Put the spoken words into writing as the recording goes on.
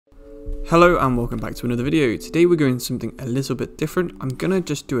Hello and welcome back to another video. Today we're doing something a little bit different. I'm gonna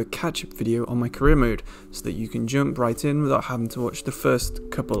just do a catch-up video on my career mode so that you can jump right in without having to watch the first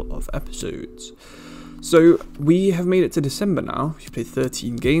couple of episodes. So we have made it to December now. We've played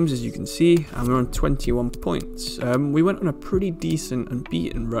 13 games as you can see and we're on 21 points. We went on a pretty decent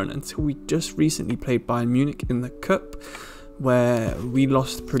unbeaten run until we just recently played Bayern Munich in the Cup, where we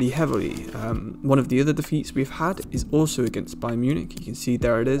lost pretty heavily. One of the other defeats we've had is also against Bayern Munich. You can see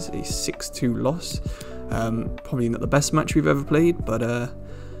there it is, a 6-2 loss. Probably not the best match we've ever played, but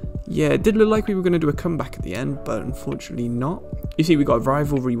yeah, it did look like we were going to do a comeback at the end, but unfortunately not. You see we got a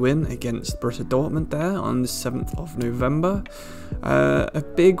rivalry win against Borussia Dortmund there on the 7th of November. A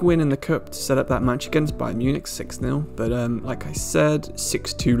big win in the Cup to set up that match against Bayern Munich, 6-0, but like I said,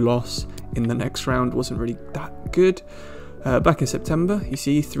 6-2 loss in the next round wasn't really that good. Back in September, you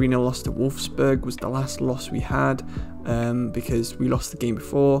see 3-0 loss to Wolfsburg was the last loss we had because we lost the game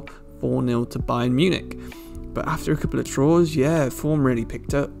before, 4-0 to Bayern Munich. But after a couple of draws, yeah, form really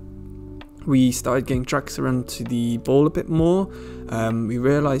picked up. We started getting Draxler onto the ball a bit more. We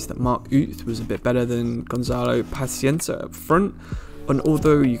realised that Mark Uth was a bit better than Gonzalo Pacienza up front. And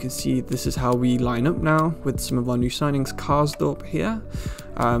although you can see this is how we line up now with some of our new signings, Karsdorp here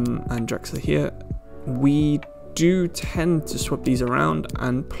and Draxler here, we do tend to swap these around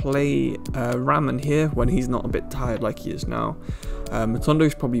and play Raman here when he's not a bit tired like he is now.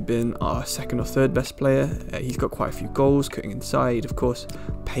 Matondo's probably been our second or third best player. He's got quite a few goals, cutting inside. Of course,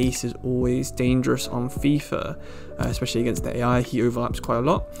 pace is always dangerous on FIFA, especially against the AI. He overlaps quite a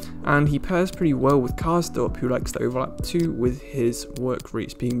lot, and he pairs pretty well with Karsdorp, who likes to overlap too, with his work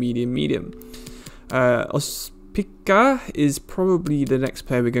rates being medium. Pika is probably the next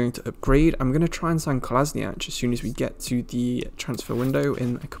player we're going to upgrade. I'm going to try and sign Kolasinac as soon as we get to the transfer window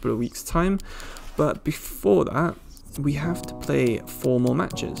in a couple of weeks' time. But before that, we have to play 4 more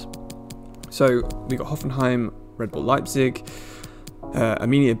matches. So we got Hoffenheim, Red Bull Leipzig,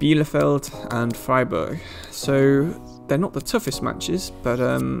 Arminia Bielefeld and Freiburg. So they're not the toughest matches, but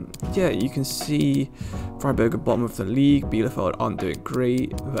yeah, you can see Freiburg are bottom of the league, Bielefeld aren't doing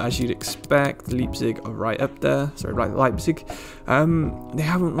great, but as you'd expect, Leipzig are right up there, sorry, right, Leipzig. They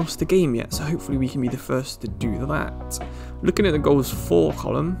haven't lost a game yet, so hopefully we can be the first to do that. Looking at the goals for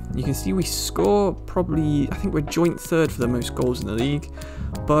column, you can see we score probably, I think we're joint third for the most goals in the league,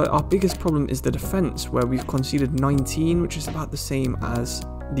 but our biggest problem is the defence, where we've conceded 19, which is about the same as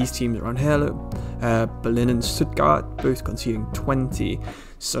these teams around here. Berlin and Stuttgart both conceding 20,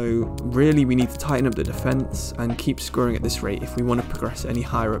 so really we need to tighten up the defence and keep scoring at this rate if we want to progress any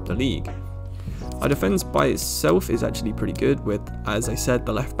higher up the league. Our defence by itself is actually pretty good, with, as I said,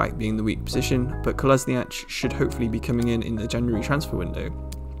 the left back being the weak position, but Kolasinac should hopefully be coming in the January transfer window.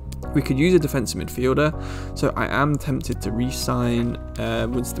 We could use a defensive midfielder, so I am tempted to re-sign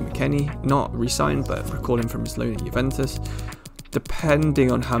Weston McKennie, not re-sign, but recall him from his loan at Juventus,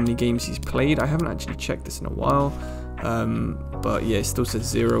 depending on how many games he's played. I haven't actually checked this in a while, but yeah, it still says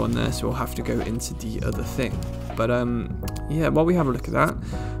 0 on there, so we'll have to go into the other thing. But yeah, while we have a look at that,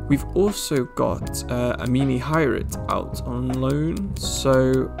 we've also got Amini Hayrit out on loan,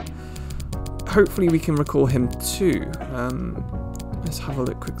 so hopefully we can recall him too. Let's have a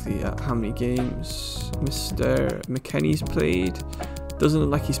look quickly at how many games Mr. McKennie's played. Doesn't look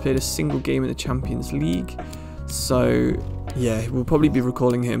like he's played a single game in the Champions League, so yeah, we'll probably be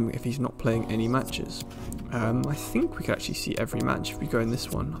recalling him if he's not playing any matches. I think we could actually see every match if we go in this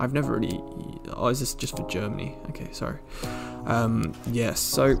one. I've never really... Oh, is this just for Germany? Okay, sorry. Yeah,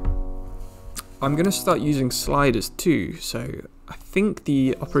 so I'm going to start using sliders too. So I think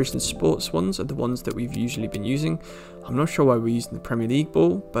the Operation Sports ones are the ones that we've usually been using. I'm not sure why we're using the Premier League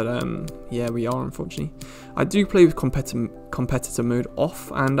ball, but yeah, we are, unfortunately. I do play with competitor mode off,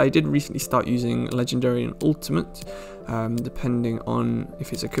 and I did recently start using Legendary and Ultimate, depending on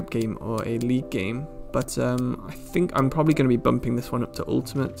if it's a cup game or a league game. But I think I'm probably going to be bumping this one up to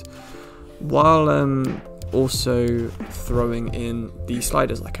Ultimate, while also throwing in the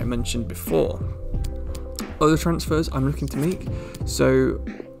sliders like I mentioned before. Other transfers I'm looking to make, so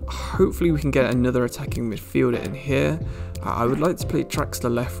hopefully we can get another attacking midfielder in here. I would like to play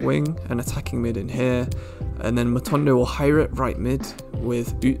Draxler left wing and attacking mid in here, and then Matondo or Hayrit right mid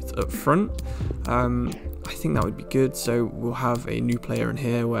with Uth up front. I think that would be good, so we'll have a new player in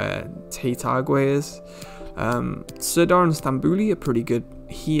here where Teitagwe is. Serdar and Stambouli are pretty good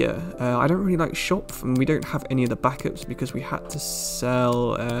here. I don't really like Shopf, and we don't have any of the backups because we had to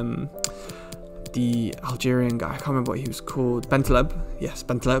sell the Algerian guy, I can't remember what he was called, Bentaleb, yes,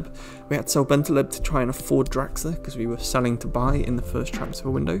 Bentaleb. We had to sell Bentaleb to try and afford Draxler because we were selling to buy in the first transfer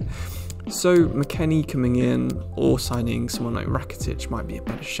window. So McKennie coming in or signing someone like Rakitic might be a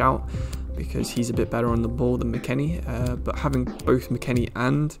better shout. because he's a bit better on the ball than McKennie, but having both McKennie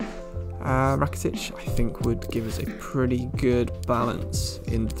and Rakitic, I think, would give us a pretty good balance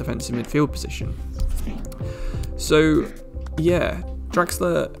in the defensive midfield position. So yeah,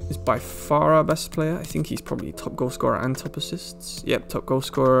 Draxler is by far our best player. I think he's probably top goal scorer and top assists. Yep, top goal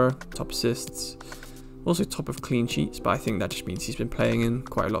scorer, top assists, also top of clean sheets, but I think that just means he's been playing in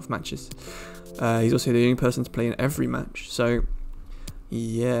quite a lot of matches. He's also the only person to play in every match, so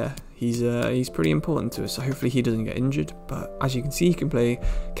yeah, he's pretty important to us. So hopefully he doesn't get injured. But as you can see, he can play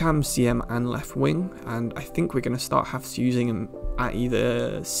cam, CM, and left wing, and I think we're going to start using him at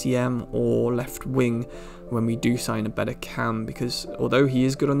either CM or left wing when we do sign a better cam, because although he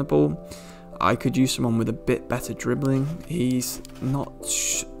is good on the ball, I could use someone with a bit better dribbling. He's not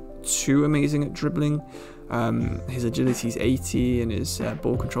too amazing at dribbling. His agility is 80 and his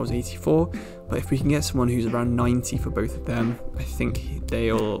ball control is 84, but if we can get someone who's around 90 for both of them, I think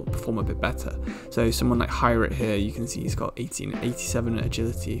they'll perform a bit better. So someone like Hirat here, you can see he's got 18, 87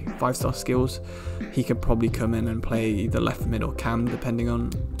 agility, 5-star skills. He could probably come in and play either left mid or cam depending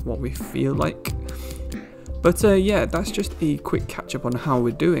on what we feel like. But yeah, that's just a quick catch up on how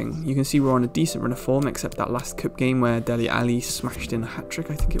we're doing. You can see we're on a decent run of form, except that last cup game where Dele Alli smashed in a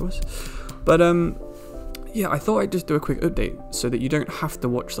hat-trick, I think it was. But yeah, I thought I'd just do a quick update so that you don't have to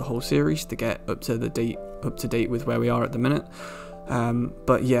watch the whole series to get up to date with where we are at the minute.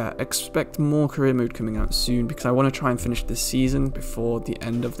 But yeah, expect more career mode coming out soon, because I want to try and finish this season before the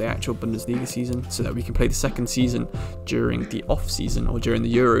end of the actual Bundesliga season, so that we can play the second season during the off season or during the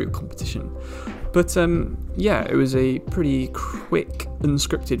Euro competition. But yeah, it was a pretty quick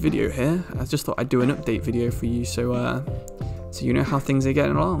unscripted video here. I just thought I'd do an update video for you, so you know how things are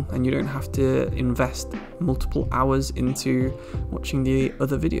getting along and you don't have to invest multiple hours into watching the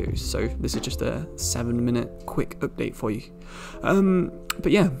other videos. So this is just a 7-minute quick update for you.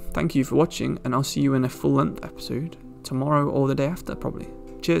 But yeah, thank you for watching, and I'll see you in a full length episode tomorrow or the day after probably.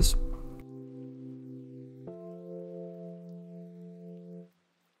 Cheers.